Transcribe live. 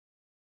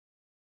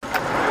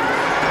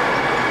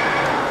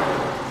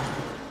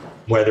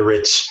whether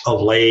it's a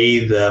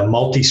lathe, a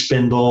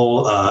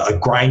multi-spindle, a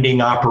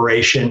grinding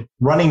operation,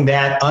 running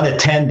that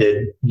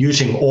unattended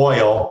using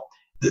oil,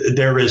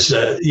 there is,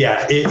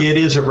 it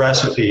is a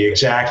recipe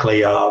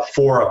exactly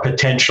for a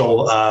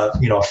potential,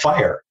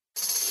 fire.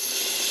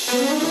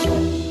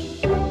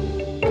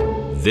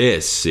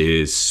 This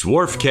is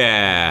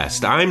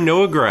Swarfcast. I'm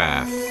Noah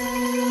Graff.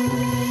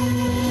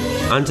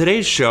 On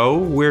today's show,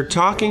 we're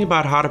talking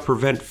about how to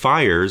prevent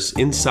fires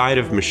inside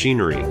of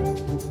machinery.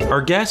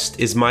 Our guest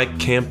is Mike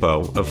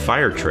Campo of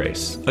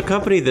Firetrace, a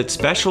company that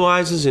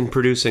specializes in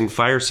producing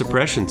fire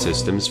suppression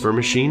systems for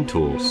machine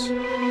tools.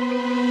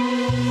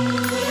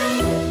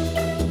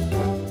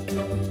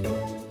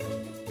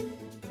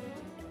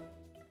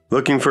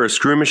 Looking for a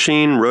screw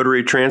machine,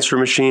 rotary transfer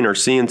machine, or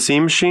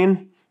CNC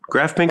machine?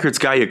 Graf Pinkert's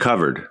got you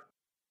covered.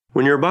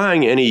 When you're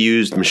buying any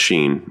used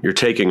machine, you're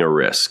taking a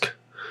risk.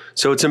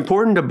 So it's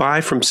important to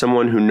buy from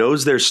someone who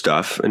knows their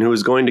stuff and who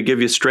is going to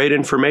give you straight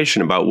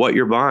information about what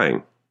you're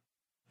buying.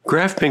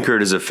 Graf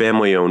Pinkert is a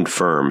family-owned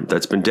firm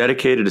that's been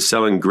dedicated to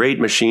selling great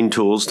machine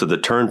tools to the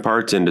turn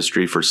parts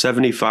industry for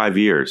 75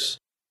 years.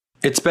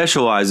 It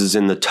specializes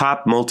in the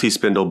top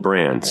multi-spindle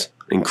brands,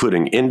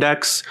 including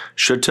Index,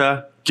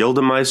 Schutte,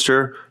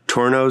 Gildemeister,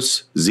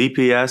 Tornos,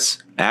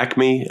 ZPS,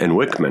 Acme, and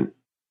Wickman.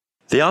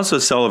 They also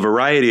sell a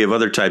variety of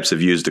other types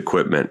of used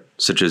equipment,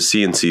 such as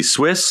CNC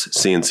Swiss,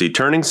 CNC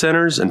turning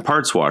centers, and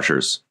parts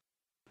washers.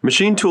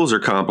 Machine tools are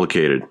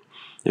complicated.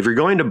 If you're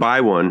going to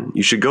buy one,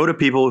 you should go to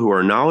people who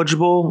are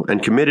knowledgeable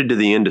and committed to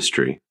the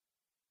industry.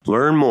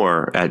 Learn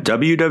more at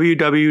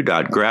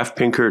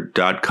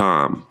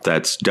www.grafpinkert.com.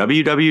 That's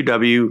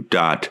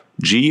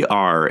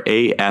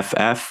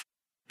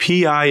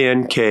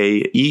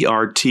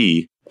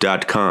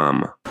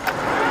www.grafpinkert.com.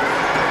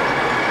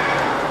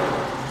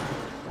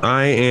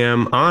 I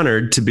am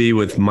honored to be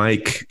with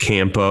Mike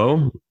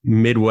Campo,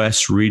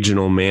 Midwest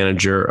Regional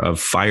Manager of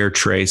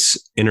Firetrace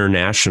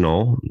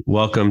International.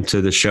 Welcome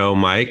to the show,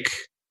 Mike.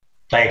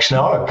 Thanks,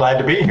 Noah. Glad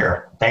to be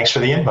here. Thanks for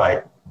the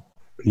invite.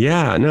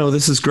 Yeah, no,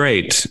 this is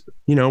great.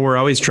 We're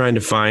always trying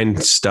to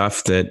find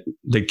stuff that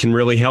can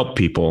really help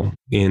people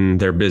in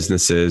their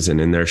businesses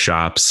and in their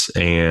shops,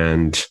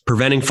 and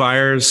preventing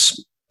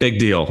fires. Big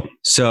deal.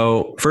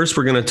 So first,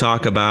 we're going to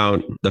talk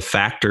about the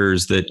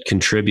factors that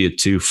contribute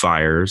to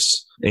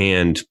fires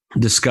and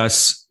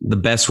discuss the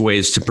best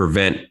ways to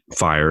prevent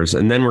fires.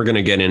 And then we're going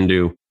to get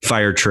into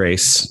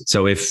Firetrace.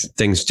 So if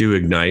things do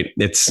ignite,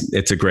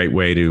 it's a great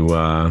way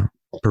to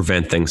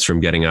prevent things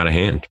from getting out of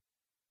hand.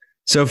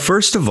 So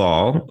first of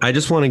all, I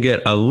just want to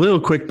get a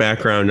little quick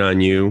background on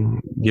you.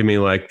 Give me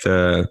like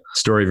the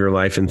story of your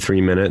life in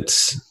 3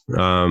 minutes.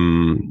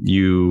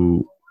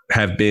 You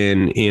have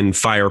been in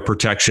fire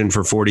protection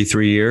for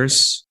 43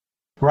 years.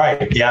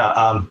 Right.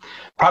 Yeah.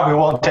 Probably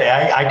won't take,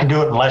 I can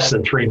do it in less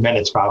than 3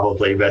 minutes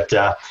probably, but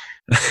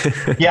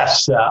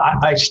yes,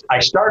 I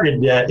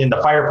started in the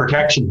fire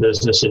protection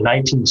business in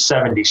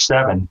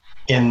 1977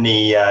 in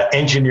the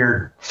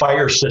engineered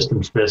fire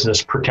systems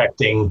business,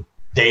 protecting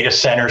data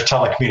centers,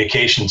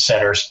 telecommunication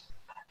centers.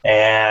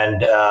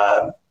 And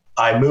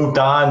I moved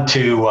on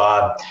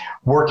to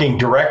working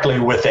directly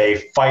with a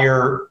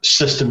fire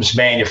systems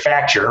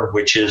manufacturer,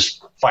 which is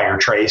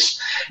Firetrace.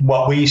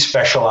 What we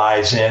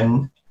specialize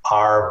in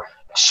are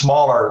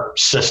smaller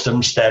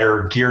systems that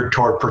are geared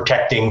toward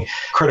protecting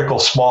critical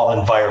small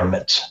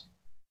environments.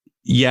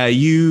 Yeah,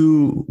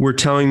 you were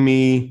telling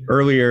me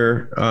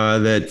earlier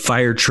that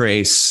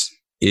Firetrace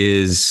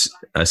is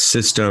a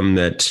system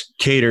that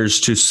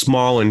caters to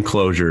small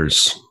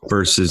enclosures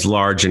versus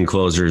large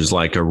enclosures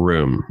like a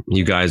room.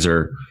 You guys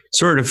are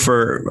sort of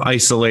for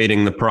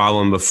isolating the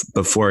problem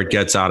before it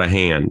gets out of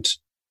hand,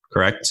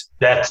 correct?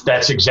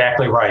 That's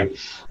exactly right.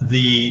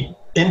 The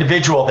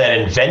individual that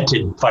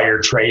invented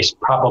Firetrace,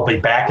 probably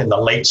back in the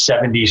late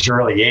 70s,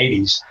 early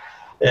 80s,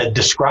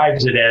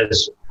 describes it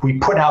as, we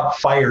put out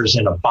fires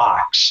in a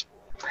box.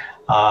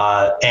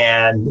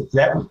 And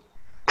that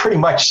pretty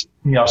much,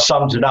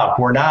 sums it up.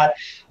 We're not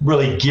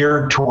really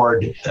geared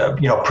toward,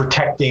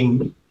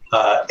 protecting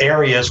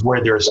areas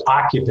where there's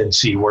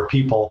occupancy, where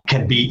people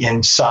can be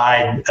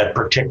inside a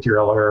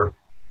particular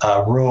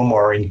room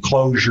or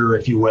enclosure,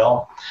 if you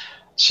will.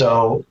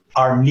 So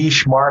our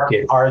niche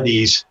market are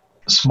these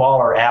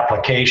smaller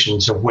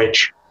applications, of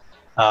which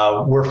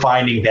we're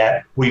finding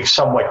that we've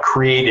somewhat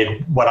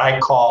created what I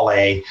call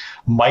a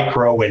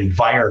micro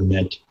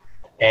environment.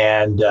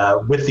 And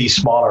with these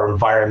smaller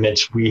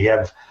environments, we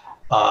have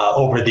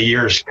over the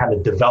years kind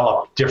of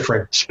developed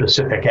different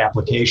specific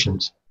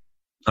applications.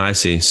 I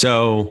see.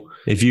 So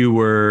if you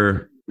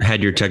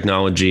had your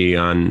technology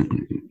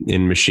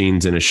in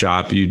machines in a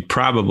shop, you'd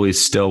probably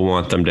still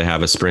want them to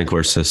have a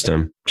sprinkler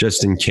system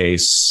just in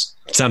case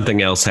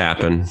something else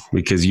happened,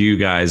 because you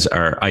guys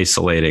are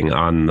isolating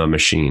on the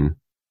machine.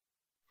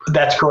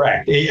 That's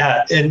correct.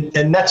 Yeah,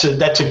 and that's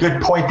a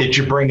good point that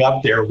you bring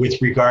up there with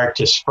regard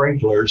to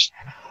sprinklers.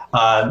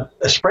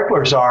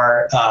 Sprinklers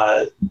are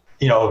a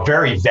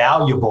very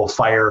valuable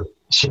fire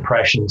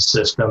suppression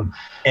system,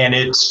 and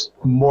it's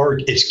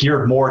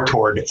geared more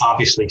toward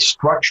obviously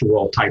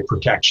structural type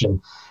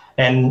protection,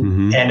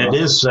 and it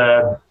is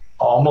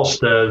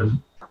almost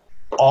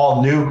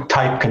all new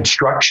type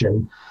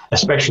construction,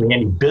 especially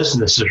any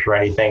businesses or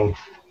anything,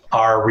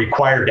 are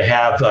required to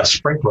have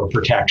sprinkler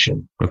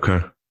protection.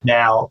 Okay.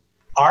 Now,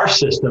 our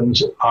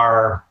systems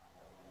are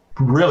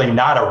really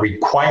not a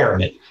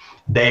requirement.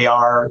 They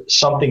are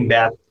something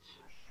that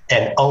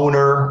an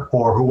owner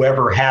or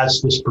whoever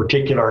has this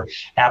particular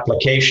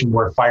application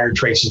where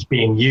FireTrace is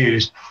being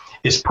used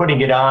is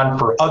putting it on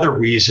for other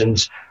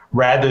reasons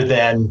rather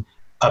than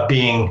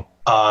being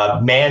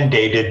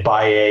mandated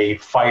by a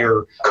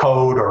fire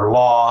code or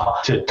law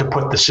to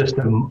put the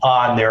system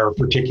on their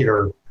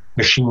particular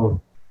machine.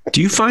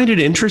 Do you find it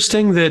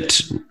interesting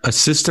that a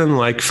system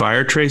like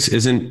FireTrace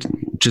isn't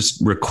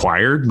just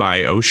required by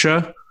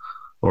OSHA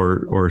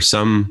or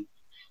some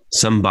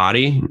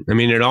body? I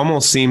mean, it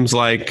almost seems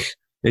like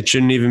it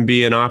shouldn't even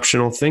be an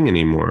optional thing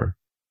anymore.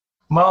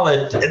 Well,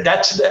 it's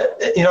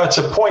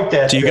a point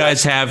that... Do you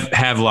guys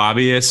have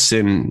lobbyists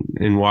in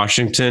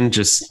Washington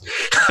just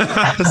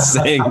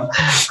saying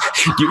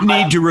you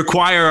need to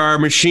require our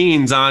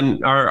machines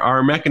on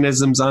our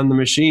mechanisms on the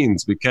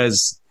machines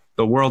because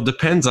the world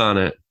depends on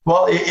it?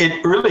 Well,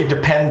 it really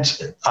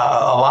depends a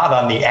lot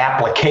on the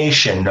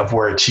application of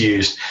where it's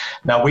used.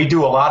 Now, we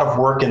do a lot of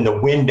work in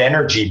the wind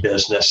energy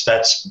business.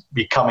 That's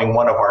becoming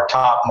one of our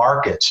top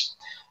markets.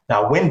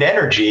 Now, wind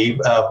energy,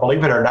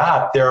 believe it or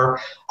not, there are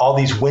all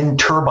these wind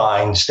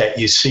turbines that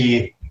you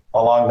see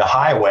along the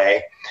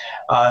highway.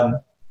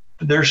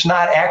 There's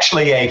not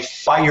actually a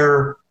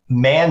fire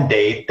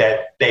mandate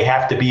that they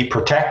have to be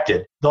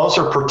protected. Those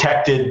are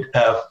protected.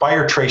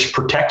 FireTrace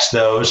protects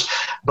those,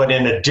 but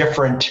in a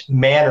different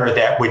manner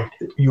that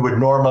you would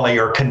normally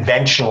or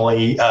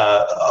conventionally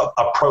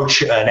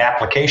approach an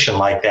application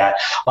like that.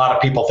 A lot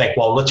of people think,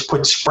 well, let's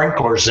put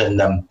sprinklers in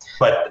them.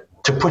 But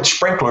to put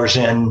sprinklers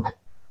in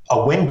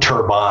a wind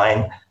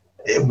turbine,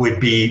 it would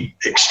be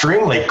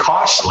extremely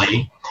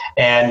costly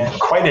and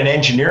quite an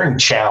engineering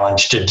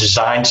challenge to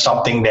design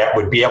something that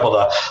would be able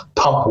to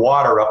pump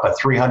water up a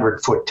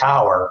 300-foot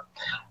tower.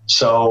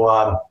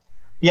 So,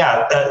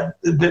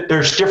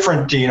 there's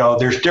different,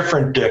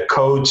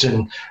 codes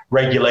and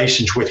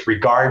regulations with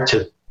regard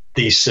to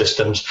these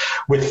systems.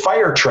 With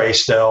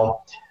FireTrace,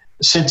 though,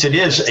 since it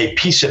is a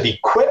piece of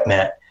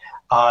equipment,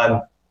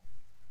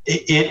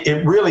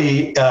 it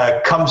really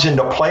comes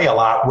into play a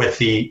lot with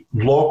the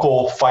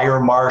local fire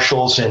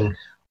marshals and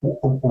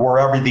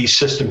wherever these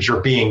systems are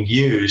being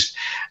used.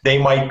 They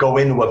might go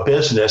into a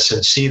business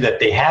and see that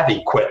they have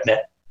equipment.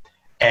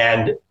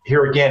 And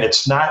here again,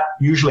 it's not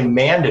usually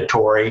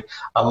mandatory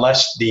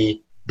unless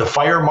the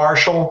fire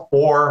marshal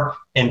or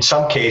in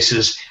some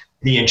cases,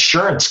 the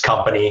insurance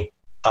company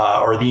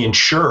or the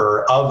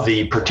insurer of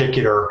the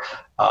particular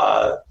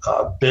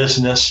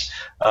business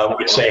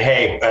would say,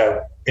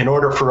 hey, in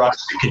order for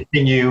us to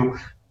continue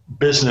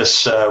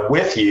business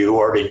with you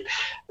or to,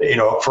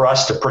 for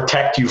us to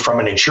protect you from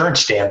an insurance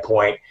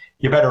standpoint,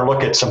 you better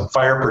look at some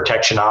fire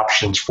protection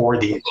options for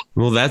these.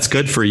 Well, that's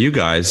good for you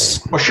guys.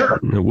 Well, sure.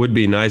 It would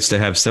be nice to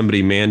have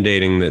somebody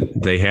mandating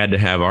that they had to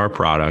have our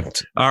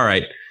product. All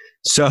right.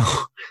 So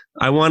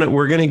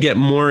we're going to get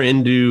more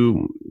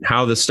into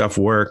how this stuff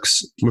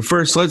works. But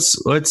first,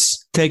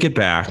 let's take it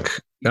back.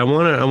 I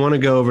want to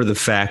go over the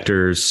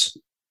factors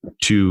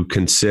to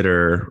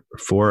consider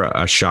for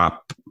a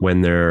shop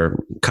when they're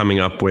coming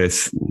up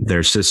with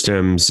their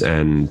systems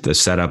and the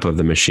setup of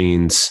the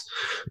machines.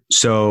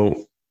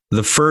 So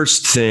the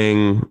first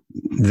thing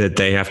that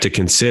they have to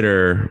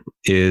consider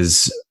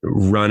is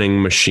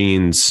running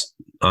machines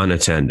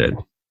unattended.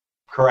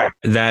 Correct.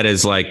 That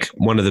is like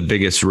one of the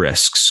biggest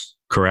risks,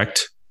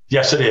 correct?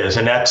 Yes, it is.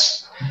 And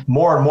that's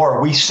more and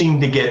more. We seem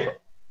to get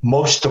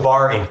most of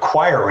our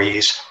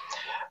inquiries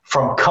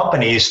from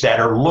companies that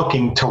are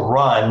looking to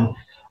run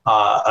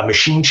a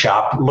machine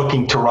shop,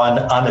 looking to run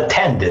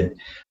unattended.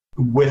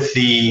 With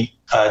the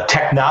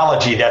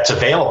technology that's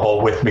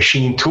available with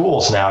machine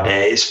tools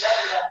nowadays,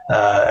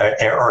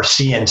 or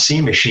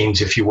CNC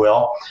machines, if you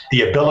will,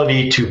 the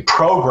ability to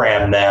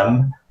program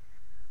them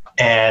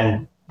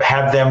and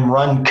have them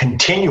run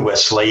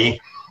continuously,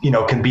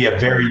 can be a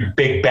very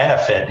big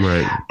benefit.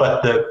 Right.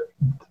 But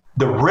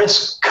the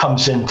risk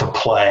comes into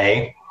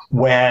play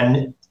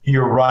when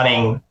you're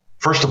running,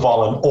 first of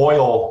all, an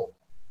oil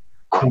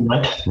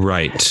coolant,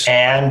 right,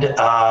 and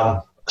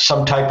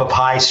some type of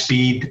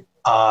high-speed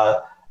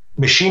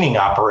machining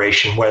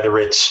operation, whether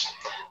it's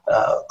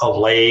a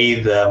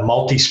lathe, a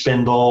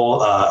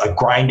multi-spindle, a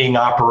grinding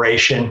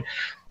operation,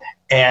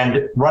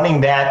 and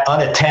running that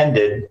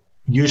unattended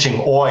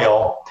using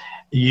oil.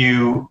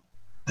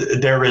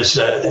 It's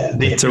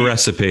a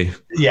recipe.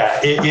 Yeah,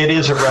 it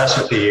is a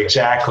recipe,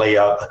 exactly,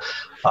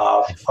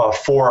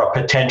 for a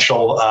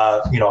potential,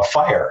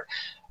 fire.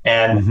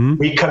 And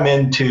we come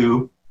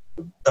into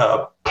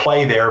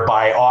play there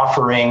by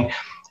offering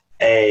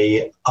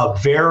a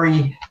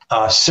very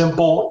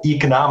simple,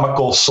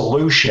 economical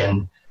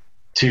solution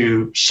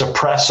to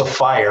suppress a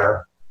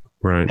fire,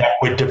 right, that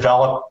would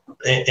develop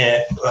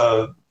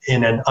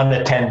in an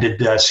unattended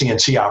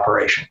CNC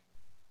operation.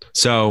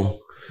 So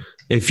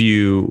if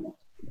you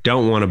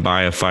don't want to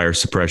buy a fire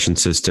suppression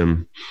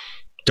system,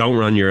 don't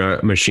run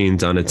your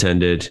machines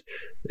unattended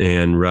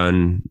and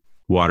run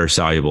water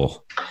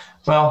soluble?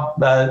 Well,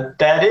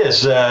 that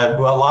is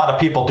well, a lot of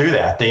people do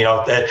that.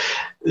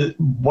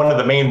 One of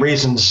the main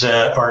reasons,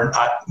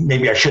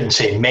 maybe I shouldn't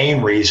say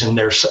main reason.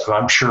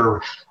 I'm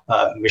sure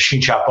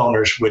machine shop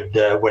owners would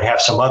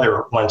have some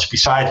other ones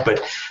besides.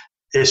 But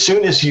as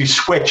soon as you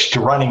switch to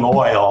running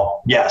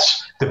oil,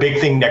 yes, the big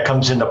thing that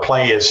comes into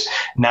play is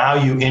now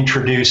you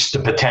introduce the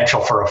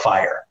potential for a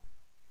fire.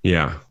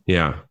 Yeah,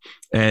 yeah.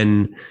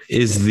 And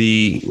is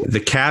the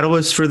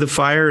catalyst for the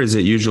fire? Is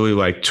it usually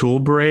like tool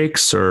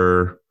breaks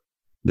or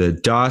the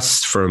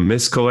dust from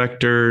mist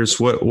collectors?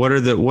 What are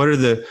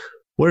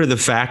the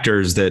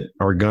factors that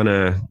are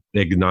gonna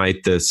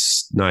ignite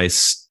this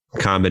nice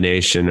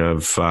combination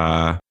of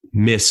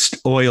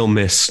oil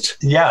mist?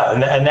 Yeah,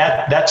 and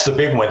that's the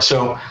big one.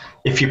 So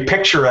if you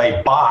picture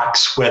a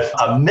box with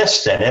a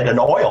mist in it, an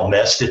oil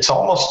mist, it's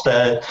almost,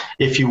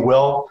 if you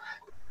will,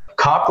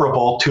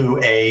 comparable to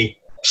a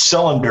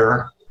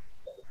cylinder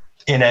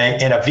in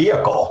a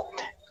vehicle.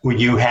 Where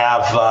you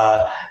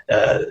have,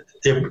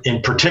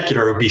 in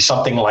particular, it would be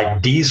something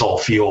like diesel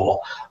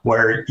fuel,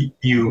 where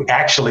you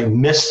actually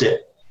mist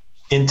it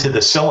into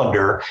the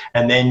cylinder,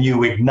 and then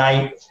you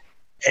ignite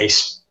a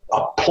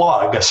spark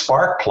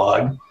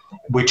plug,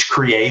 which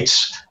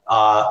creates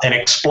an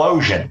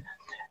explosion.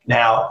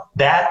 Now,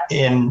 that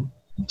in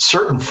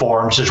certain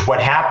forms is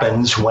what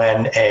happens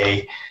when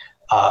a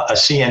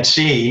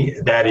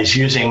CNC that is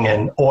using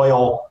an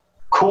oil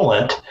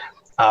coolant,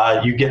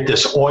 you get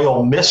this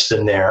oil mist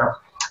in there,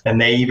 and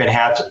they even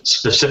have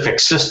specific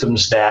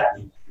systems that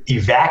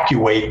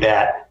evacuate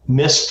that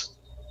mist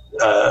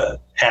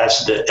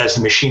as the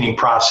machining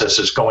process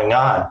is going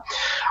on.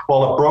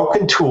 Well, a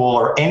broken tool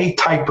or any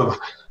type of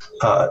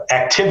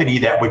activity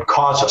that would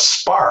cause a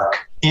spark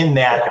in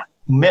that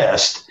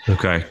mist,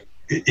 okay,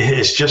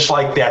 is just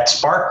like that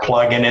spark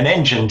plug in an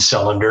engine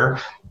cylinder,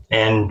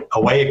 and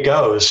away it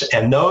goes.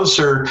 And those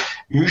are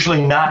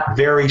usually not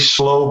very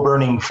slow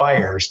burning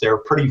fires. They're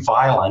pretty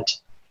violent,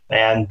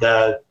 and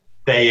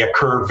they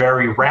occur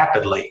very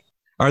rapidly.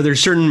 Are there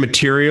certain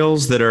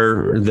materials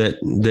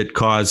that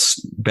cause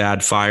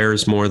bad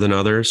fires more than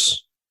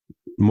others?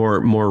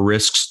 More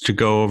risks to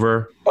go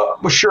over?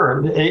 Well,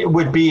 sure. It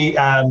would be,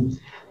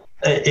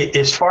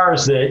 as far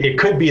as it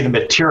could be the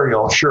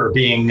material, sure,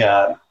 being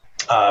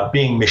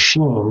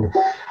machined.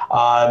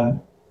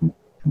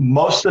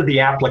 Most of the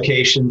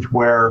applications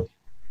where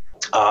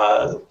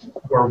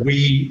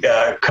we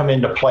come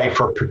into play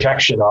for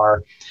protection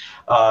are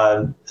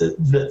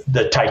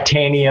the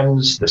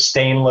titaniums, the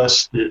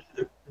stainless,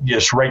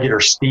 just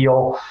regular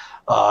steel,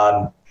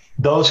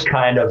 those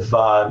kind of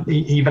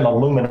even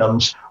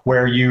aluminums,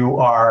 where you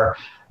are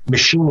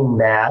machining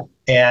that,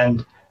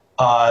 and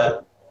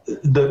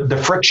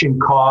the friction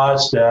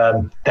caused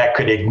that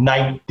could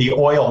ignite the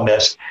oil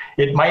mist.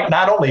 It might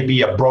not only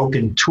be a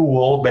broken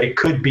tool, but it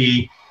could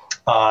be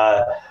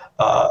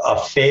a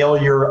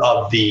failure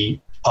of the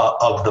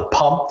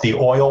pump, the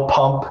oil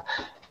pump,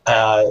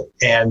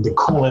 and the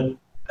coolant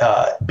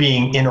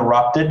being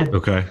interrupted.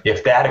 Okay.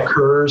 If that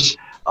occurs,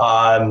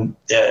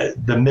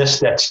 the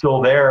mist that's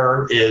still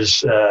there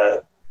is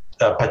a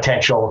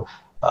potential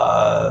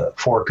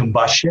for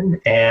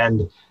combustion,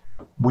 and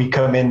we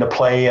come into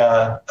play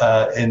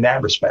in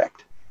that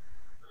respect.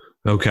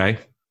 Okay.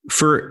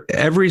 For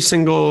every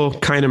single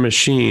kind of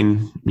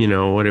machine,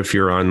 what if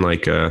you're on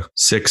like a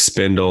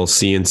 6-spindle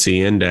CNC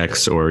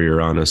index or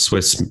you're on a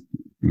Swiss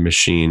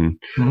machine?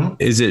 Mm-hmm.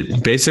 Is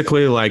it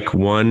basically like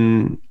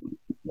one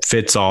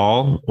fits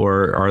all,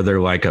 or are there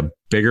like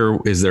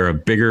is there a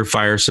bigger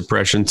fire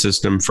suppression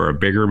system for a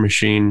bigger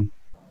machine?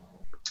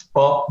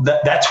 Well,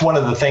 that's one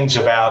of the things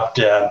about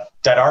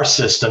that our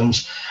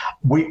systems,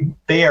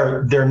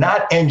 they're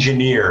not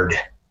engineered,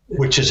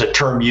 which is a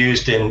term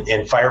used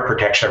in fire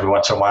protection every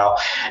once in a while.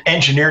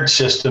 Engineered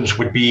systems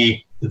would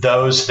be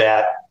those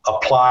that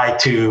apply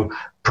to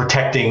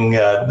protecting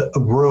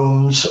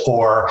rooms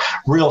or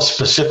real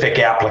specific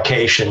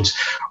applications,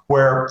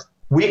 where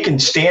we can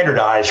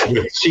standardize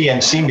with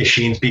CNC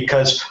machines,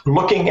 because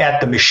looking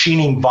at the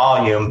machining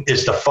volume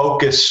is the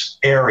focus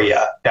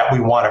area that we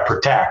want to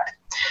protect.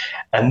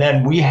 And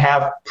then we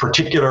have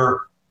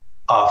particular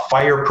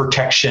fire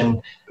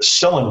protection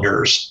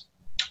cylinders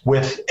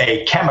with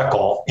a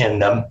chemical in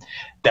them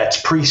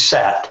that's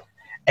preset.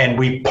 And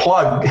we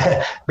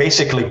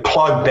basically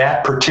plug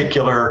that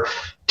particular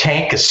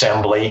tank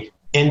assembly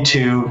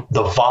into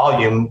the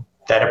volume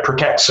that it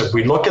protects. So if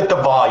we look at the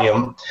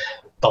volume,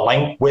 the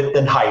length, width,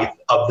 and height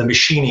of the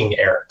machining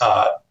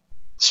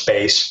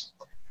space,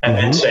 and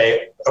then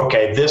say,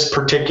 okay, this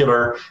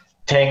particular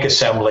tank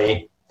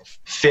assembly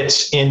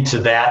fits into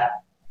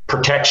that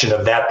protection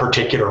of that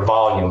particular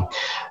volume.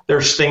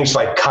 There's things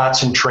like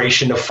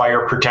concentration of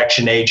fire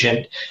protection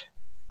agent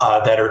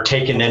that are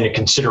taken into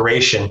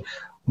consideration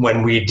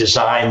when we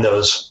design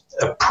those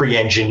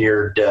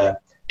pre-engineered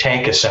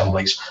tank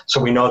assemblies.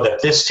 So we know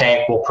that this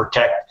tank will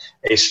protect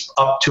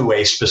up to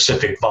a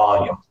specific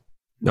volume.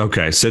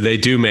 Okay, so they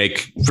do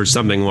make, for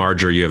something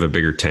larger, you have a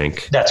bigger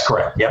tank. That's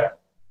correct. Yep.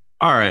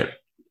 All right.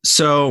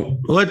 So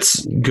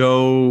let's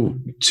go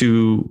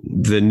to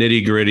the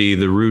nitty gritty,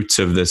 the roots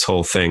of this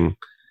whole thing.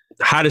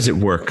 How does it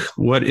work?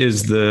 What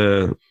is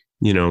the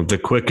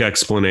quick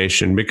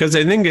explanation? Because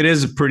I think it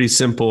is a pretty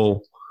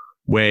simple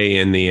way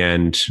in the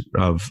end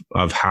of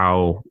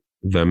how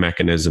the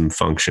mechanism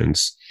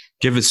functions.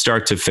 Give it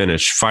start to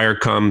finish. Fire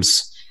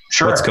comes.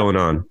 Sure. What's going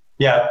on?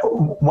 Yeah.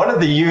 One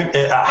of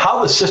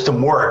how the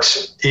system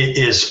works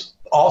is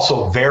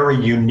also very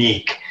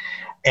unique.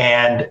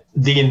 And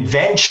the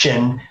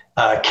invention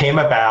came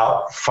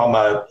about from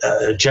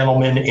a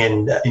gentleman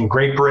in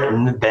Great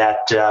Britain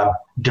that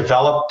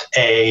developed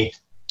a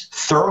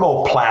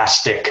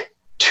thermoplastic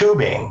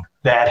tubing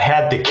that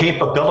had the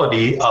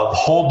capability of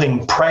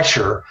holding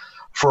pressure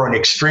for an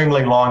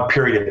extremely long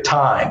period of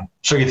time.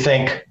 So you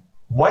think,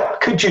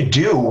 what could you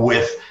do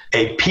with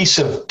a piece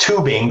of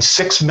tubing,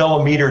 6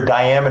 millimeter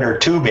diameter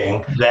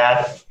tubing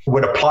that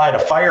would apply to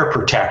fire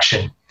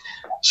protection?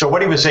 So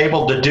what he was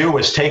able to do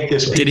was take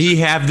this piece. Did he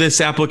have this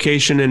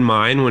application in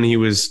mind when he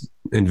was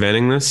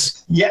inventing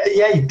this?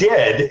 Yeah, he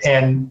did.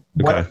 And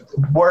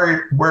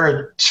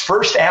where its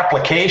first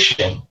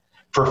application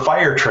for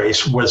fire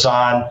trace was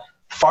on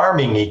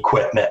farming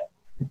equipment,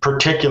 in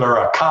particular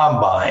a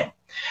combine.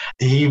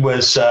 He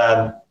was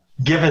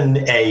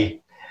given a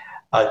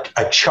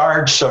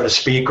charge, so to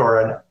speak,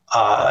 or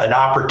an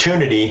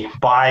opportunity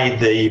by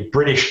the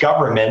British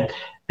government.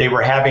 They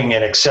were having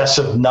an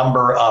excessive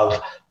number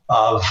of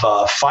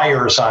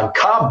fires on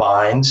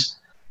combines,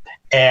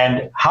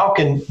 and how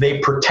can they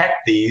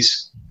protect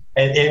these?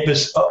 And it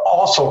was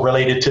also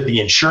related to the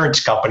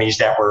insurance companies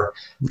that were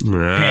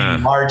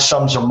paying large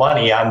sums of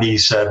money on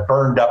these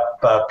burned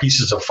up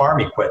pieces of farm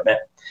equipment.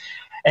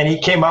 And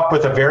he came up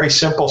with a very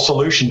simple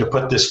solution to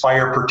put this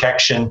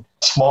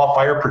small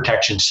fire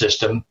protection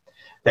system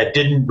that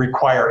didn't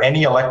require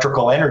any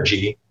electrical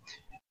energy,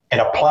 and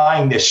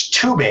applying this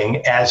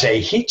tubing as a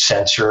heat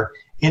sensor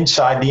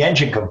inside the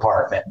engine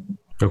compartment.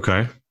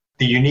 Okay.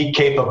 The unique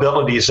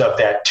capabilities of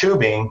that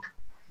tubing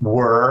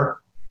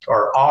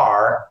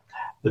are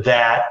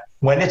that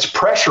when it's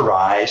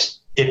pressurized,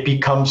 it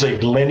becomes a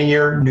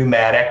linear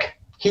pneumatic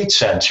heat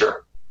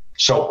sensor.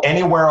 So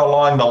anywhere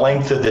along the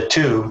length of the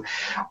tube,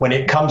 when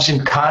it comes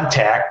in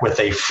contact with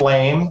a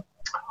flame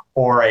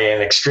or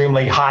an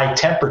extremely high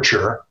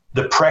temperature,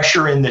 the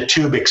pressure in the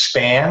tube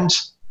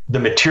expands, the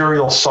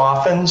material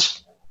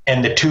softens,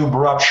 and the tube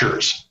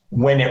ruptures.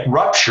 When it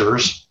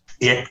ruptures,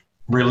 it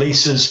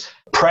releases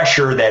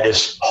pressure that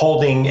is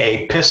holding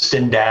a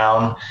piston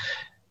down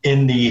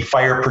in the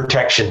fire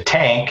protection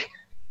tank.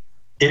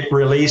 It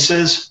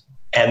releases,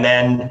 and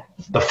then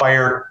the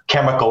fire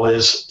chemical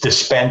is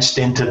dispensed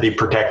into the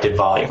protected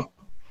volume.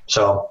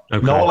 So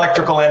No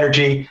electrical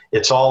energy.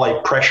 It's all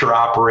a pressure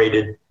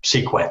operated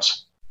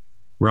sequence.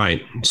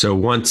 Right. So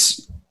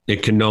once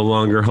it can no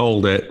longer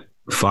hold it,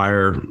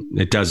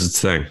 it does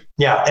its thing.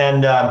 Yeah.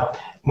 And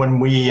when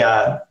we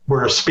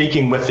were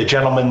speaking with the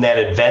gentleman that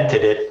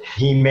invented it,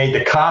 he made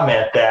the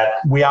comment that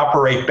we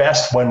operate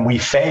best when we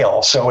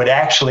fail. So it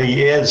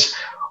actually is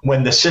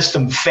when the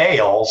system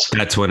fails.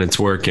 That's when it's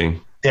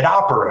working. It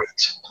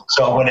operates.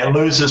 So when it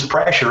loses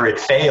pressure, it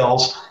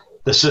fails.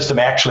 The system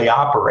actually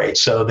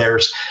operates. So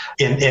there's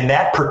in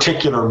that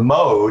particular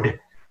mode,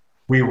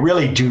 we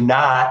really do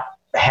not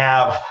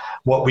have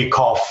what we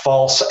call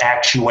false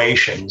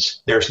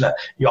actuations.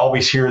 You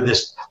always hear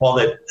this,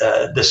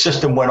 the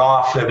system went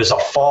off. It was a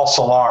false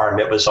alarm.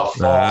 It was a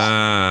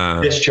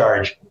false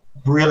discharge.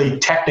 Really,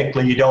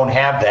 technically, you don't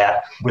have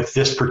that with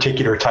this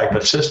particular type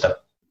of system.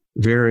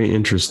 Very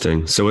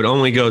interesting. So it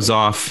only goes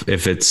off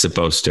if it's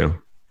supposed to.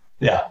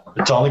 Yeah,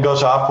 it only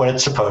goes off when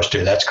it's supposed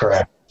to. That's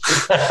correct.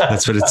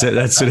 That's what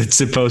it's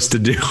supposed to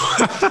do.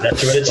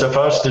 That's what it's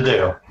supposed to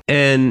do.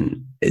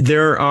 And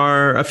there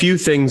are a few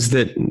things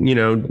that,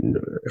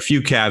 a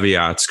few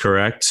caveats,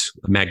 correct?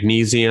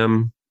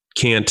 Magnesium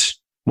can't.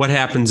 What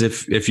happens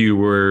if you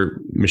were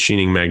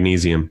machining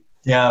magnesium?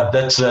 Yeah,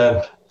 that's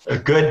a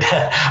good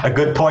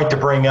point to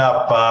bring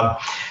up.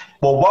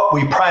 What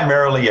we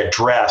primarily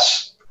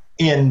address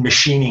in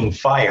machining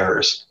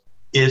fires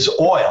is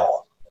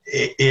oil.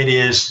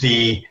 It's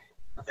the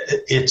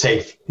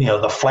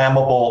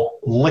flammable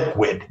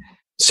liquid.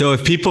 So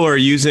if people are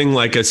using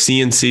like a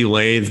CNC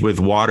lathe with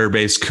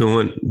water-based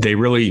coolant, they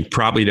really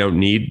probably don't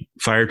need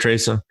fire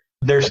tracer?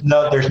 There's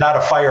not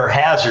a fire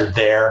hazard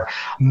there.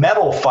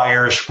 Metal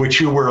fires,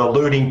 which you were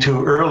alluding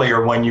to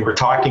earlier when you were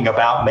talking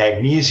about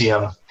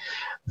magnesium,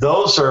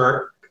 those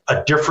are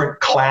a different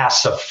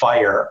class of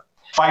fire.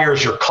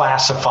 Fires are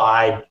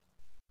classified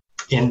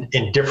in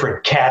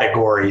different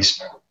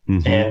categories.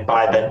 Mm-hmm. And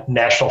by the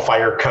National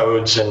Fire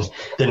Codes and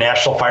the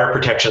National Fire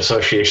Protection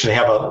Association, they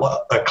have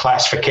a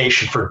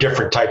classification for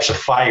different types of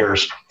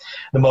fires.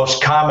 The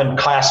most common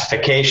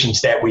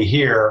classifications that we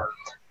hear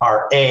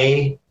are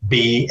A,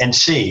 B, and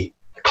C.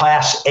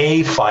 Class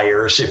A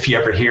fires, if you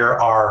ever hear,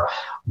 are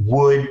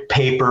wood,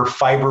 paper,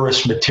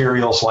 fibrous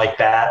materials like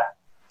that.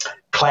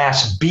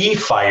 Class B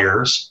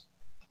fires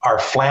are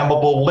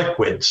flammable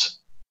liquids.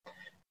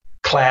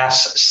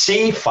 Class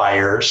C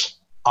fires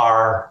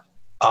are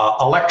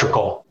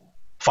electrical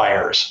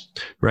fires.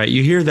 Right.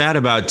 You hear that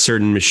about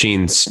certain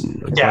machines,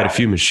 quite a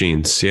few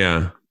machines.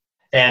 Yeah.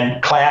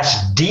 And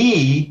class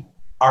D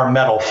are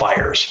metal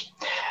fires.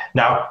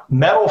 Now,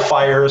 metal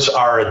fires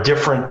are a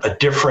different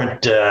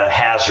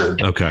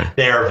hazard. Okay.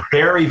 They are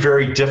very,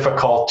 very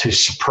difficult to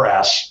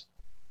suppress.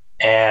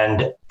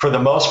 And for the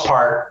most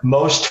part,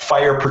 most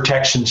fire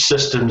protection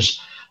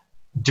systems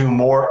do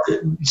more,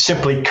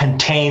 simply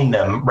contain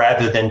them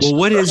rather than. Well,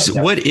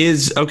 what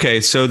is, okay,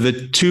 so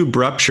the tube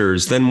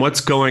ruptures, then what's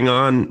going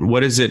on?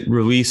 What does it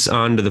release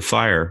onto the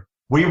fire?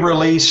 We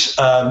release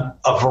a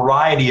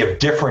variety of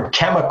different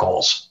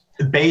chemicals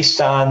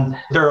based on,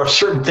 there are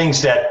certain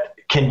things that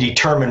can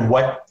determine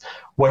what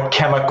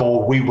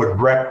chemical we would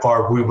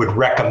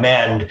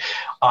recommend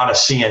on a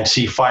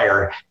CNC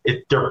fire.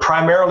 They're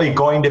primarily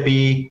going to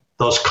be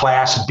those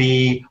class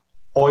B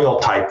oil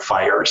type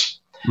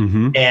fires.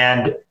 Mm-hmm.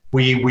 And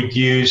we would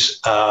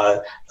use,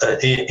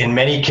 in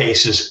many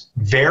cases,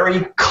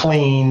 very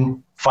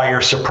clean fire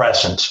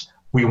suppressants.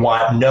 We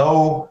want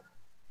no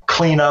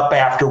cleanup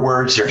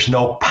afterwards. There's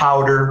no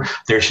powder.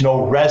 There's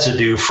no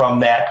residue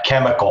from that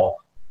chemical.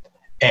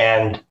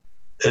 And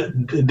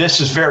this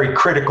is very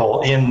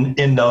critical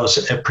in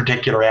those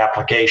particular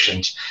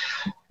applications.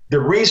 The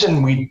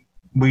reason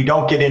we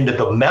don't get into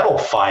the metal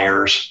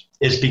fires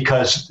is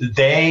because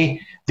the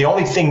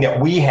only thing that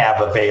we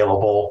have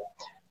available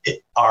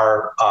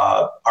are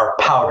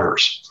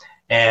powders,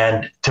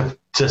 and to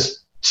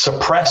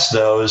suppress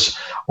those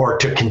or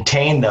to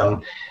contain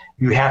them,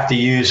 you have to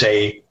use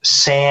a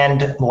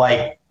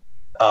sand-like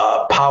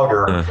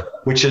powder,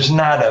 which is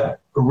not a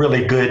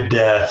really good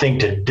thing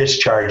to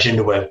discharge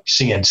into a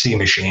CNC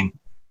machine.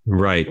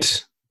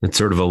 Right. It's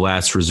sort of a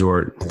last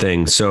resort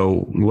thing.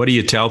 So what do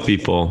you tell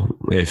people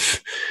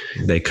if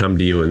they come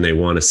to you and they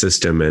want a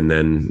system and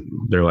then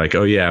they're like,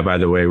 oh yeah, by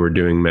the way, we're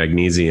doing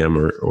magnesium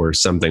or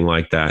something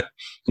like that?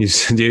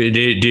 Do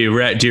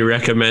you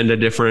recommend a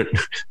different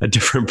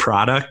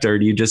product, or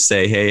do you just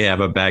say, hey,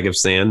 have a bag of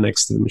sand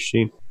next to the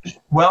machine?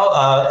 Well,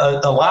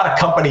 a lot of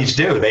companies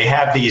do. They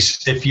have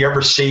these, if you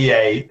ever see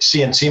a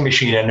CNC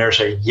machine and there's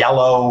a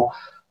yellow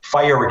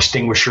fire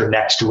extinguisher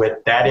next to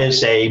it, that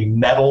is a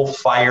metal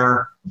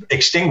fire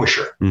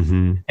extinguisher.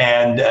 Mm-hmm.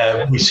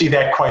 And we see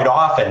that quite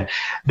often.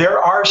 There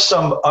are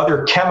some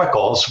other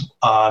chemicals.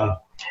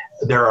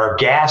 There are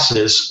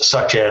gases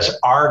such as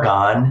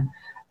argon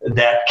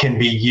that can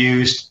be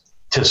used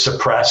to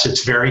suppress.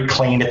 It's very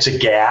clean. It's a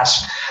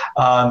gas.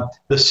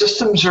 The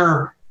systems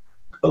are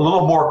a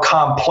little more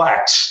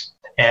complex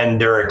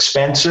and they're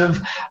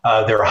expensive.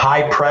 They're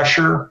high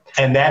pressure,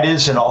 and that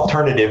is an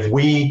alternative.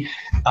 We,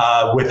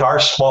 with our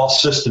small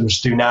systems,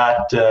 do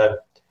not,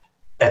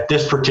 at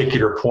this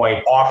particular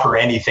point, offer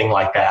anything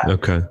like that.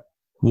 Okay.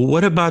 Well,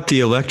 what about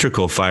the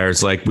electrical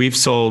fires? Like we've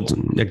sold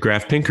at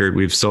Graf Pinkert,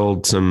 we've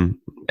sold some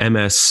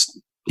MS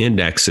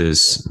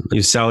indexes.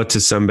 You sell it to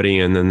somebody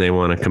and then they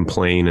want to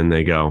complain and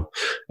they go,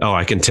 oh,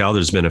 I can tell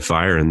there's been a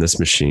fire in this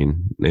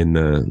machine, in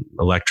the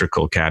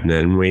electrical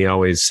cabinet. And we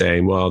always say,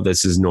 well,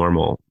 this is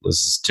normal. This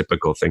is a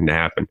typical thing to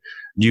happen.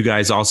 Do you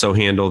guys also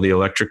handle the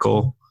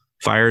electrical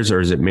fires, or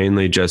is it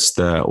mainly just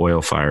the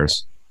oil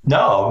fires?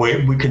 No,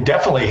 we can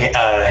definitely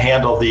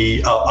handle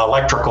the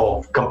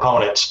electrical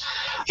components.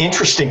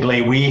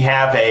 Interestingly, we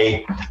have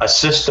a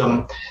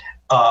system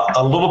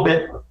a little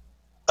bit,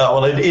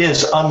 well, it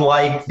is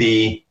unlike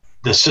the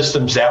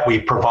systems that we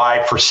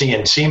provide for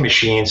CNC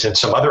machines and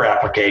some other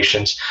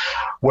applications,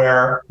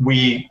 where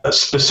we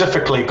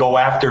specifically go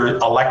after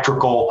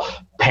electrical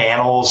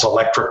panels,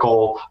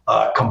 electrical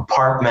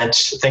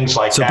compartments, things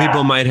like that. So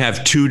people might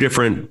have two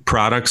different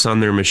products on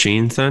their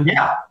machines then?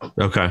 Yeah.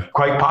 Okay.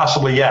 Quite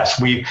possibly,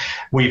 yes.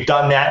 We've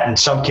done that in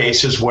some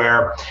cases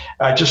where,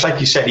 just like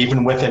you said,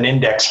 even with an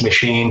index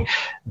machine,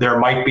 there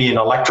might be an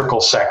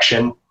electrical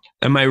section.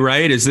 Am I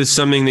right? Is this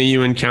something that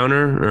you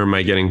encounter, or am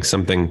I getting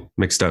something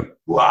mixed up?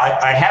 Well,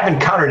 I have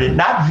encountered it,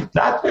 not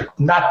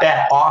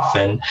that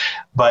often,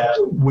 but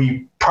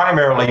we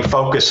primarily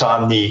focus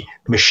on the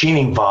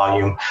machining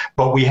volume.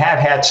 But we have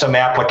had some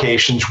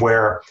applications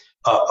where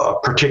a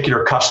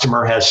particular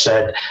customer has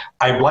said,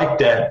 I'd like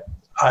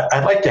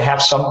to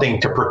have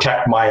something to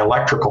protect my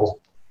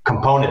electrical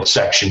component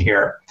section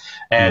here.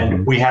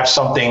 And we have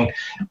something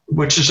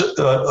which is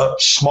a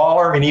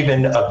smaller and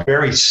even a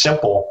very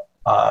simple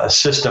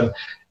system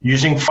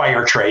using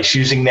fire trace,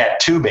 using that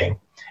tubing.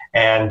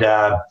 And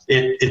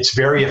it's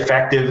very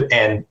effective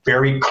and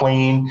very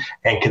clean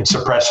and can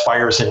suppress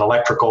fires in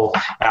electrical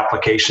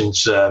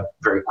applications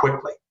very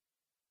quickly.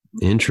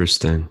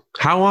 Interesting.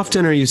 How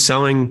often are you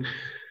selling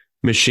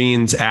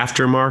machines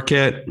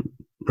aftermarket,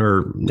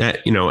 or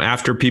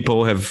after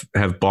people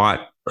have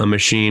bought a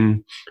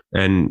machine,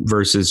 and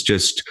versus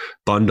just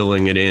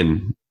bundling it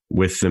in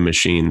with the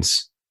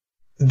machines?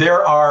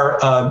 There are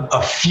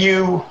a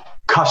few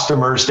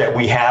customers that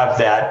we have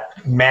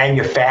that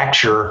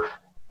manufacture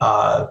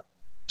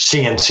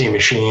CNC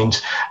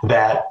machines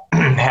that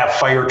have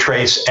fire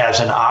trace as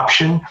an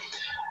option.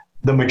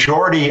 The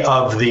majority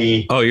of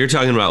the... Oh, you're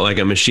talking about like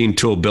a machine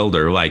tool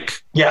builder, like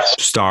yes,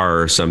 Star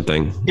or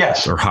something.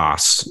 Yes. Or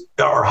Haas.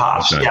 Or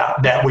Haas, okay. Yeah.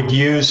 That would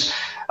use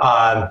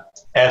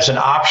as an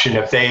option.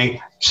 If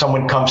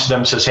someone comes to them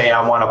and says, "Hey,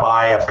 I want to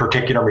buy a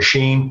particular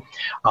machine,"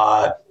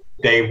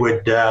 they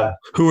would.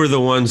 Who are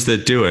the ones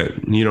that do it?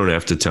 You don't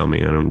have to tell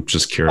me. I'm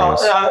just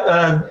curious.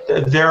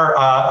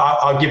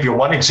 I'll give you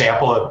one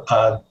example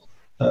of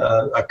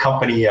a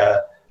company,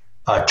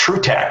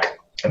 TruTech,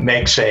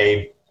 makes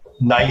a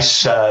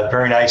nice,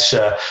 very nice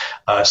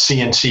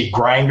CNC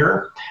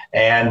grinder,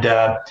 and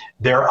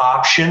their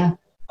option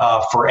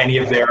for any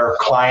of their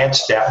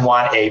clients that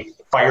want a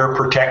fire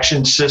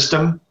protection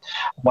system,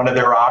 one of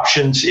their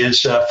options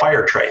is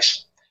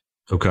FireTrace.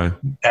 Okay.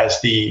 As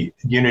the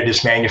unit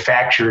is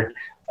manufactured,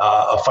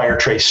 a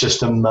FireTrace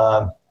system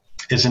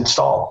is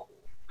installed.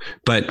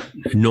 But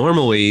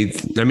normally,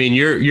 I mean,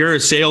 you're a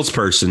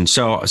salesperson,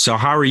 so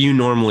how are you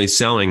normally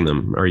selling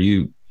them?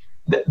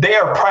 They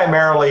are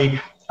primarily,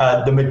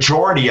 the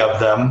majority of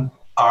them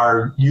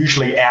are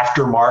usually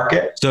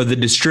aftermarket. So the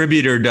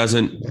distributor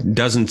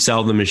doesn't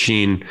sell the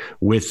machine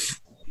with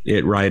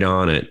it right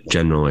on it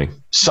generally.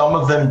 Some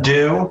of them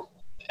do.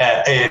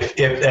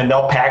 And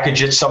they'll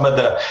package it. Some of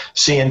the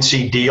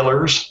CNC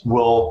dealers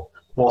will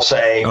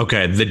say,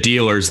 okay, the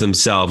dealers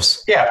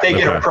themselves. Yeah, if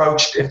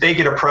they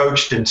get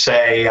approached and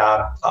say,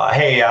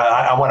 hey,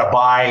 I want to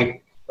buy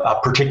a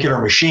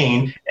particular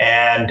machine,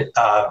 and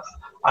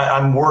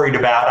I'm worried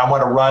about, I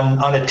want to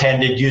run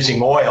unattended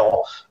using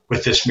oil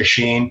with this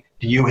machine.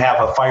 Do you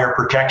have a fire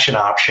protection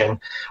option?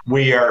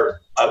 We are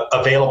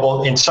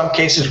available. In some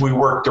cases, we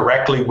work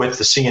directly with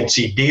the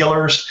CNC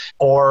dealers,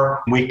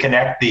 or we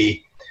connect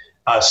the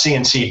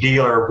CNC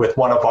dealer with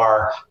one of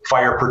our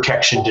fire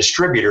protection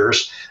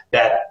distributors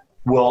that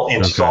will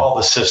install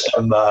the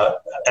system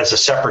as a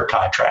separate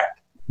contract.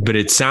 But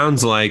it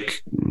sounds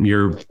like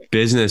your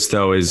business,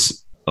 though,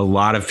 is a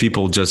lot of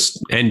people, just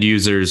end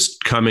users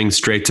coming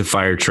straight to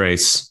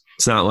FireTrace.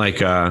 It's not like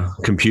a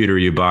computer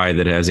you buy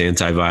that has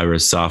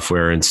antivirus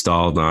software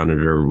installed on it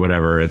or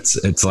whatever.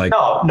 It's like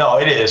no,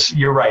 it is.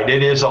 You're right.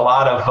 It is a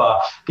lot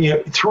of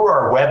through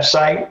our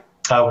website.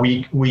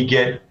 We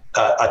get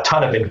a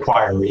ton of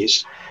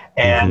inquiries,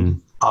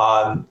 and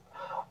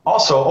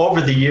also over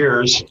the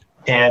years,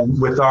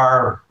 and with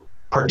our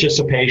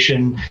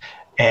participation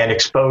and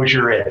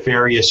exposure at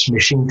various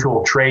machine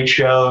tool trade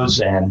shows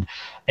and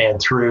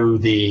through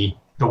the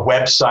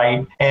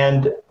website,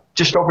 and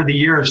just over the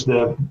years,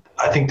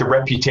 I think the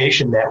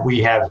reputation that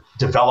we have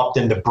developed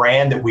and the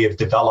brand that we have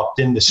developed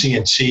in the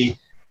CNC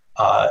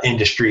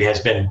industry has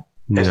been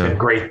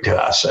great to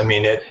us. I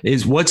mean,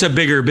 what's a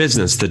bigger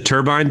business, the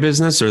turbine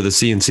business or the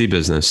CNC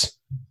business?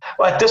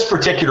 Well, at this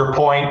particular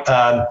point,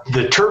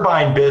 the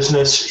turbine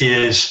business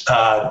is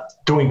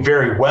doing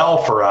very well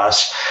for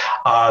us.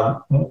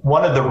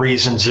 One of the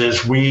reasons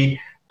is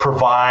we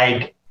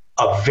provide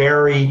a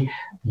very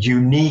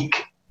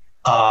unique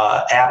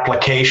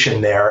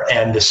application there,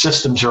 and the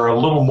systems are a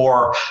little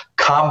more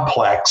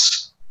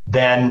complex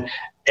than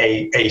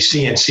a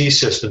CNC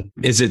system.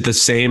 Is it the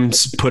same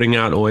putting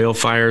out oil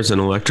fires and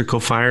electrical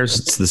fires?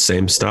 It's the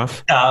same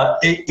stuff?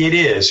 It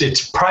is.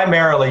 It's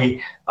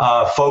primarily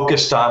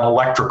focused on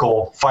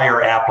electrical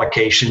fire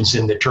applications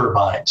in the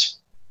turbines.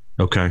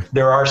 Okay.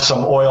 There are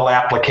some oil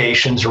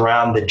applications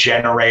around the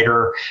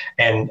generator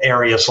and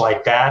areas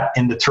like that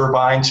in the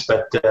turbines,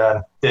 but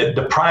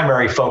the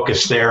primary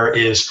focus there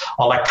is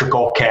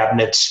electrical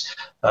cabinets,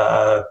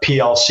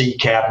 PLC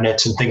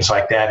cabinets, and things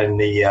like that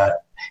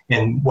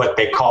in what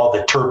they call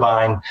the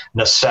turbine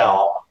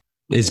nacelle.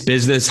 Is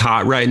business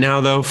hot right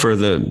now, though, for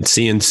the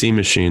CNC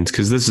machines?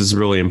 Because this is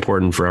really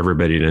important for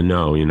everybody to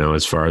know,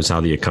 as far as how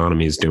the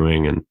economy is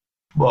doing.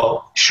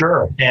 Well,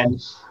 sure.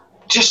 And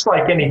just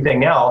like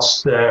anything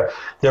else, there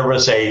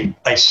was a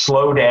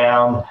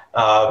slowdown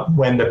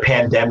when the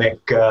pandemic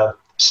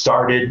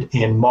started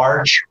in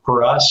March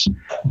for us,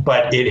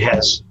 but it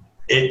has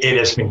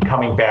been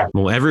coming back.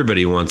 Well,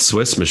 everybody wants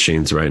Swiss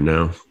machines right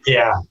now.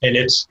 Yeah, and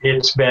it's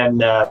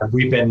been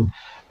we've been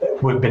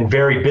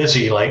very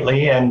busy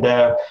lately, and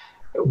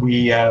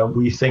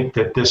we think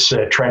that this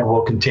trend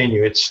will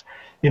continue. It's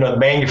the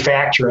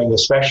manufacturing,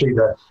 especially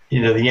the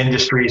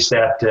industries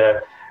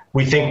that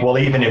we think will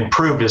even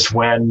improve, is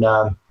when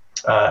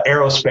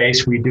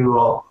aerospace. We do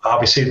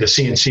obviously the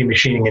CNC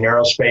machining in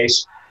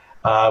aerospace.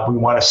 We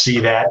want to see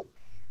that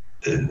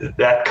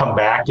come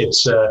back.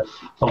 It's a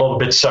little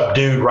bit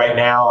subdued right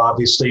now,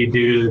 obviously,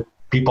 due to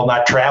people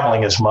not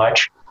traveling as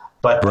much.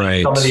 But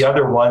some of the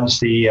other ones,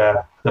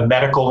 the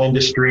medical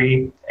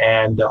industry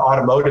and the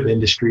automotive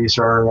industries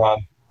are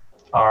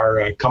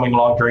coming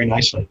along very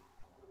nicely.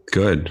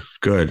 Good.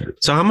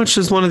 So how much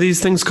does one of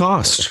these things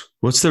cost?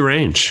 What's the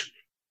range?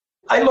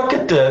 I look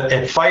at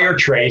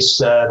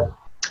FireTrace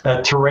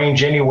to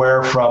range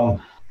anywhere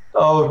from 2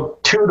 to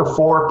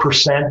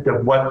 4%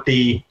 of what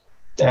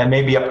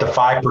maybe up to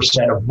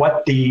 5% of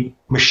what the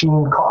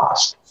machine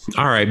costs.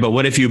 All right, but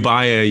what if you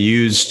buy a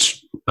used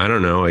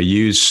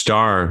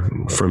Star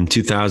from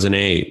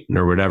 2008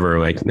 or whatever?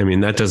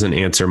 That doesn't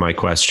answer my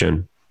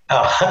question.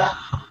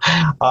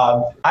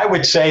 I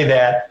would say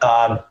that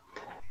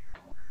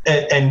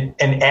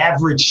an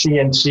average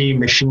CNC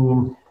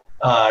machine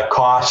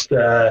cost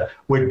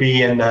would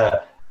be in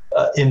the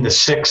in the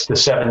 $6,000 to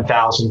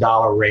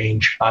 $7,000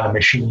 range on a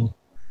machine.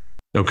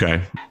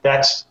 Okay.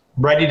 That's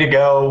ready to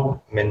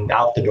go and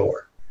out the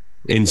door.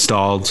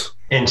 Installed.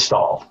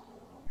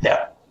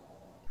 Yeah.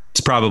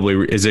 It's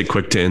probably, is it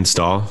quick to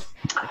install?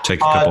 Take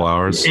a couple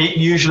hours? It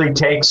usually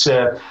takes,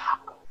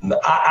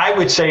 I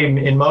would say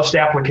in most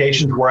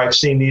applications where I've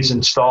seen these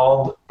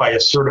installed by a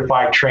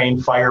certified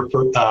trained fire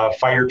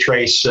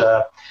trace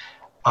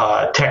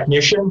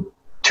technician,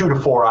 2 to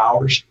 4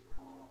 hours.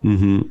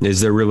 Mm-hmm.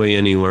 Is there really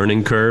any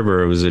learning curve,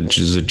 or is it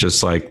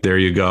just like, there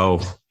you go,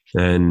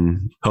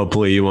 and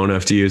hopefully you won't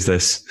have to use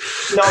this?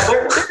 No,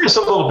 there's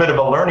a little bit of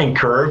a learning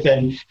curve,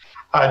 and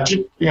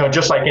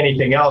just like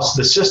anything else,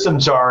 the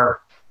systems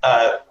are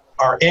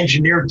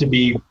engineered to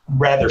be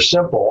rather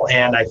simple,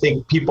 and I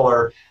think people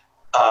are,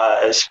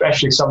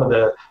 especially some of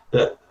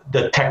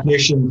the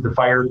technicians, the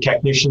fire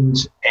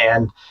technicians,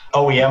 and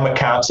OEM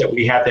accounts that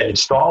we have that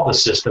install the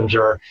systems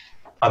are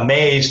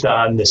amazed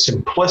on the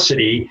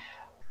simplicity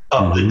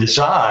of the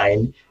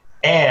design,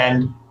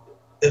 and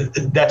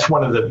that's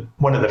one of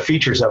the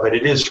features of it.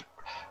 It is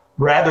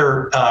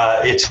rather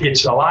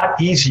it's a lot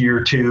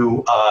easier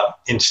to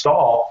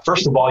install.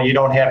 First of all, you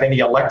don't have any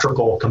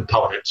electrical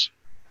components,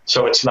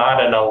 so it's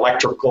not an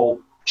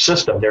electrical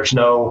system.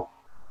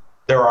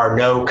 There are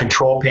no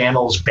control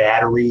panels,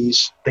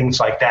 batteries, things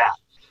like that.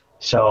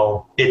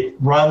 So it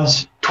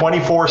runs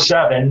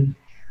 24/7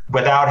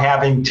 without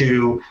having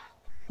to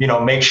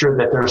make sure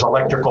that there's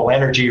electrical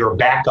energy or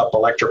backup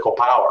electrical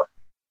power.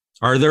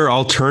 Are there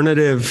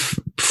alternative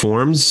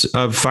forms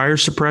of fire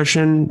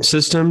suppression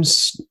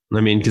systems?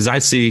 I mean, because I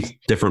see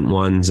different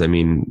ones. I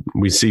mean,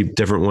 we see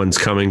different ones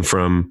coming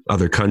from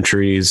other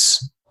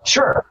countries.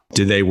 Sure.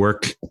 Do they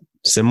work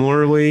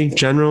similarly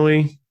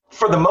generally?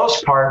 For the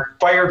most part,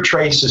 fire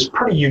trace is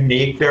pretty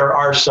unique. There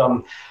are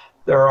some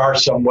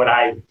what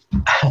I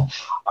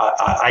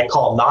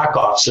call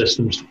knockoff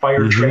systems.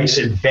 Fire trace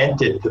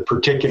invented the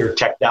particular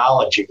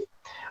technology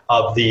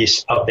of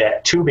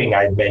that tubing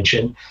I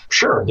mentioned.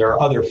 Sure, there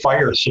are other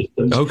fire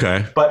systems.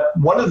 Okay. But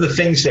one of the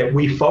things that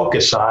we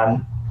focus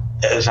on,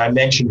 as I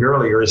mentioned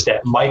earlier, is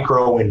that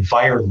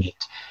microenvironment.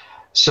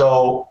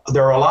 So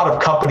there are a lot of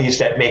companies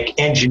that make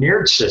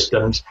engineered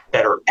systems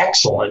that are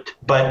excellent,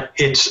 but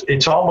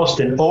it's almost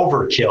an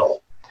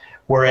overkill.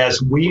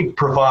 Whereas we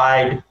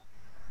provide,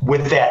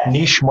 with that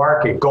niche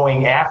market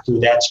going after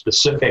that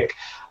specific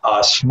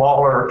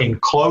smaller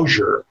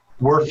enclosure,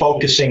 we're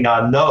focusing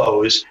on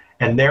those,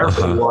 and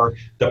therefore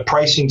the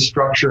pricing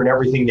structure and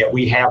everything that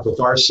we have with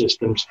our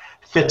systems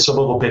fits a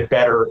little bit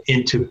better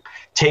into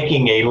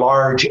taking a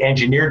large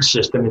engineered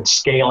system and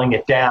scaling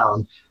it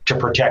down to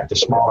protect a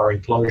smaller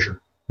enclosure.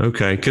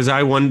 Okay. Because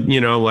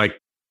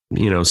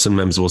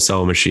sometimes we'll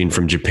sell a machine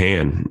from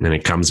Japan and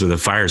it comes with a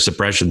fire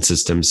suppression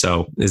system.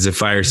 So is a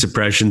fire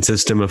suppression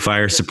system a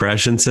fire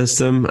suppression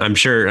system? I'm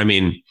sure, I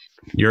mean,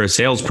 you're a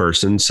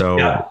salesperson, so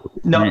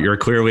you're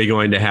clearly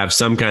going to have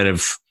some kind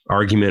of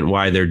argument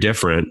why they're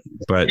different.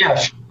 But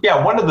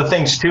yeah. One of the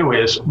things too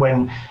is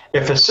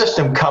if a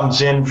system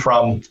comes in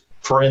from,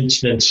 for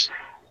instance,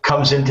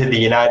 comes into the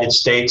United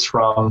States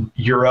from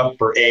Europe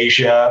or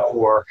Asia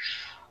or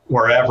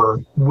wherever,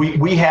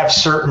 we have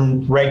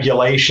certain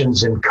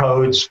regulations and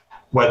codes,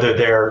 whether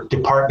they're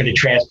Department of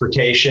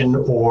Transportation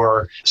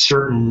or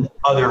certain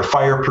other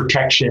fire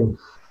protection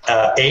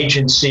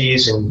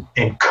agencies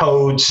and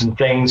codes and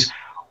things,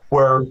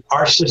 where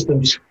our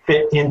systems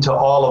fit into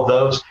all of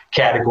those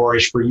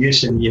categories for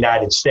use in the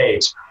United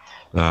States.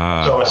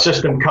 So a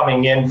system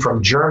coming in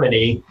from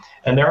Germany,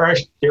 and there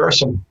are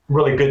some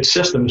really good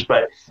systems,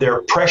 but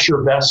their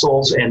pressure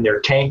vessels and their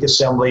tank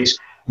assemblies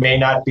may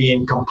not be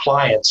in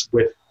compliance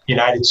with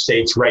United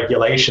States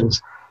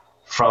regulations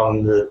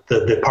from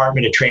the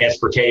Department of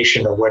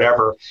Transportation or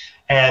whatever.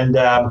 And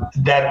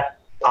that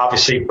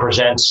obviously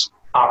presents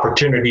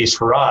opportunities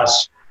for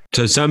us.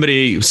 So some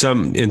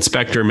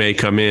inspector may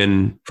come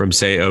in from,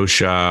 say,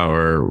 OSHA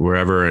or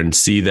wherever and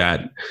see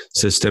that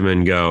system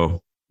and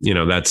go,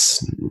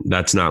 that's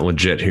not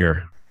legit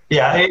here.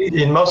 Yeah,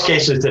 in most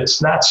cases,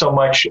 it's not so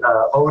much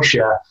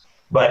OSHA,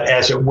 but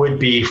as it would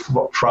be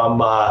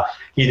from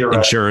either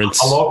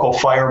insurance, a local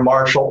fire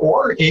marshal,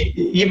 or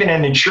even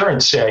an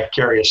insurance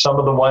carrier. Some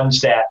of the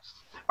ones that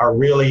are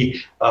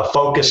really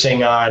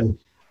focusing on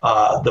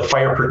the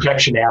fire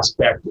protection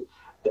aspect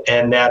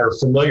and that are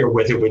familiar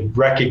with it would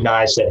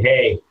recognize that,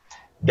 hey,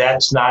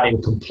 that's not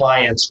in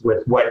compliance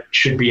with what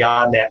should be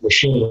on that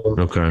machine.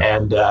 Okay.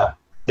 And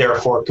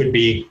therefore could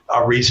be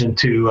a reason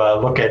to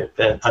look at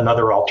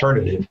another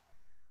alternative.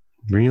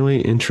 Really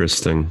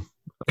interesting.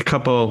 A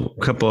couple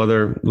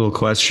other little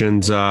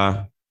questions.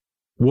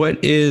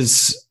 What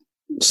is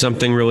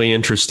something really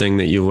interesting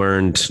that you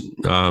learned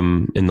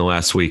in the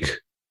last week?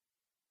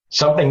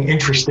 Something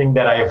interesting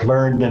that I have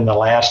learned in the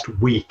last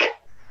week.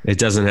 It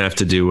doesn't have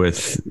to do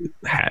with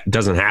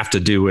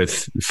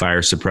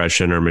fire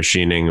suppression or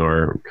machining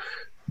or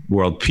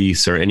world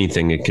peace or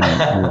anything. It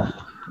can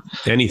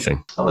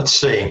anything. Let's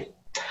see.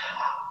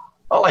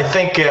 Well, I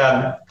think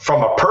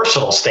from a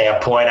personal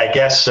standpoint, I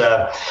guess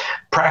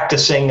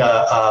practicing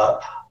a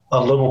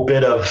little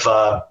bit of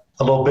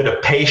a little bit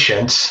of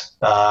patience.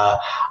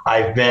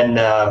 I've been,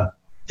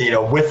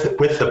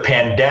 with the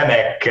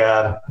pandemic,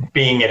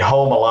 being at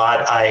home a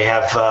lot, I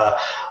have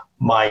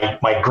my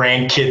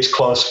grandkids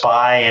close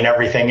by and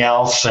everything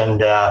else.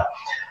 And a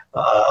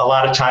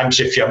lot of times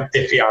if you're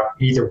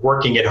either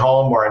working at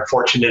home, or I'm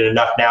fortunate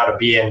enough now to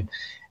be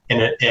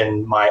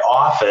in my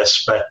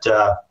office, but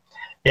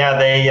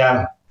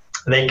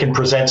they can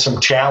present some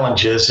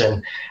challenges.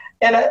 And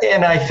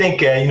I think,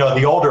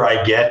 the older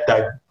I get,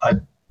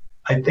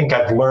 I think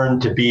I've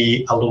learned to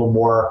be a little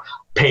more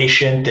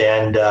patient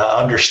and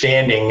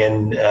understanding,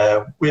 and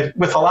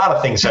with a lot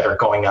of things that are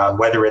going on,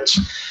 whether it's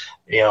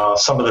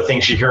some of the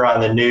things you hear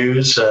on the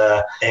news,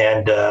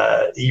 and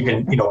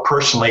even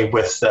personally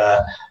with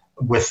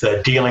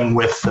dealing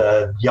with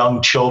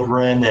young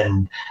children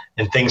and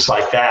things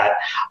like that.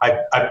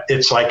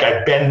 It's like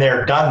I've been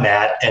there, done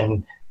that,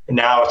 and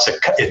now it's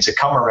a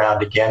come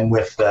around again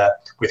with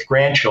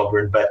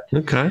grandchildren. But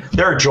okay,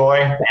 they're a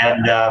joy,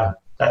 and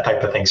that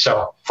type of thing.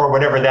 So for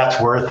whatever that's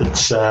worth,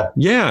 it's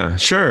yeah,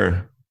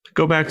 sure.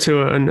 Go back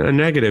to a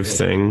negative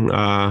thing.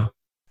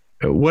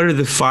 What are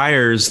the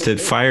fires that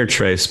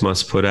FireTrace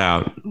must put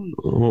out?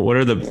 What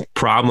are the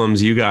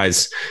problems you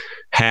guys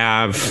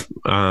have?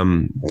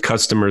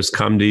 Customers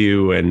come to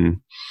you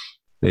and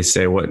they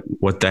say,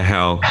 what the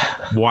hell?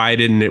 Why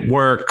didn't it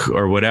work,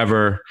 or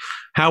whatever?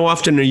 How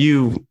often are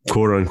you,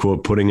 quote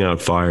unquote, putting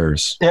out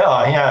fires?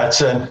 Yeah.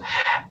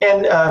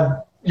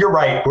 You're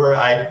right.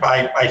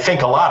 I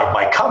think a lot of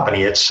my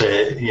company, it's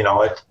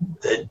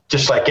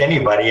just like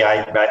anybody.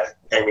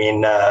 I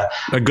mean,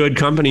 a good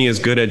company is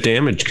good at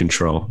damage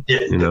control.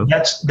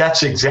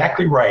 That's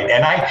exactly right.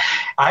 And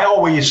I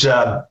always,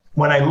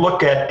 when I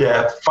look at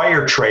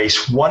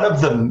FireTrace, one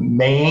of the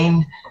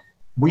main,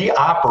 we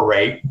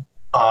operate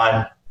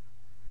on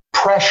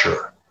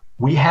pressure.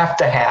 We have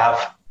to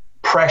have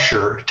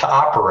pressure to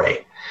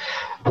operate,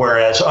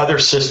 whereas other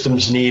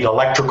systems need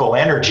electrical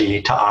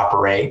energy to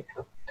operate.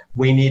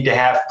 We need to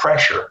have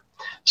pressure.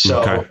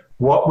 So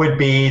What would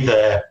be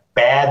the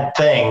bad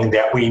thing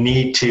that we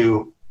need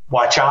to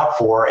watch out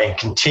for and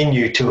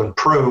continue to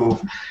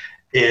improve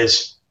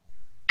is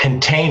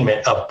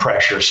containment of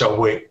pressure.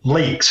 So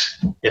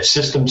leaks, if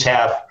systems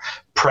have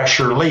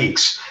pressure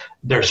leaks,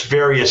 there's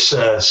various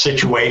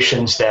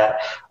situations that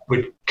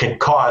can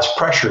cause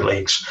pressure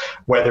leaks,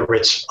 whether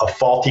it's a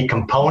faulty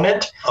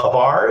component of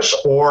ours,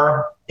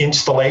 or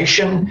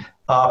installation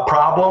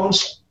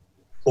problems,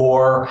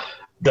 or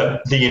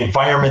the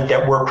environment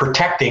that we're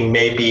protecting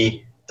may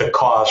be the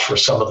cause for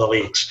some of the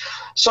leaks.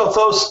 So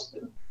those,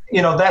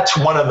 that's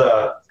one of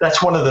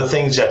the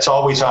things that's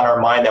always on our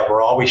mind, that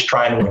we're always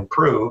trying to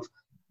improve.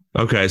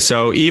 Okay.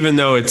 So even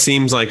though it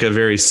seems like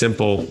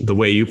the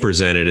way you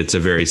present it, it's a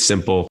very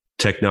simple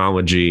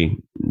technology,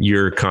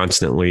 you're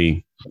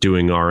constantly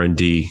doing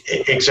R&D.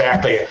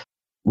 Exactly.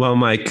 Well,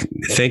 Mike,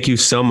 thank you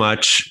so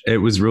much. It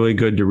was really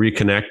good to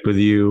reconnect with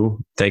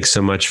you. Thanks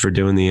so much for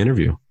doing the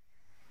interview.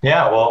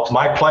 Yeah, well, it's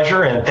my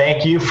pleasure, and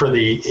thank you for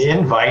the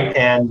invite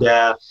and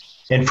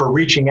for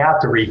reaching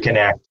out to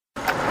reconnect.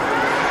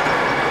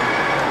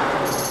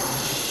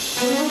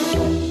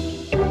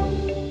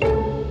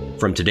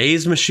 From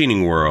Today's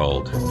Machining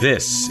World,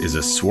 this is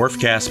a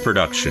Swarfcast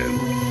production.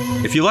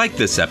 If you like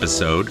this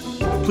episode,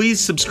 please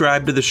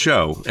subscribe to the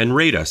show and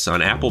rate us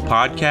on Apple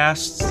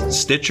Podcasts,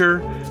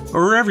 Stitcher,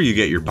 or wherever you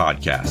get your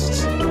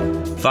podcasts.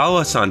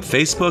 Follow us on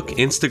Facebook,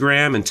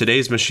 Instagram, and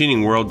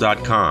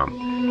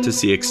today'smachiningworld.com to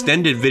see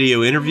extended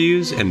video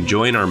interviews and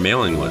join our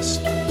mailing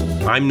list.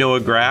 I'm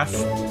Noah Graff.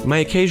 My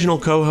occasional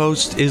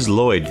co-host is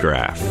Lloyd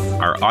Graff.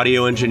 Our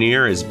audio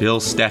engineer is Bill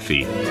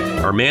Steffi.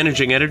 Our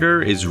managing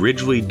editor is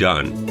Ridgely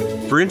Dunn.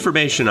 For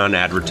information on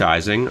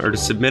advertising or to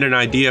submit an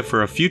idea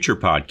for a future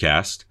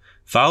podcast,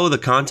 follow the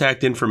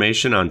contact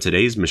information on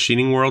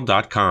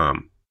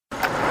today'smachiningworld.com.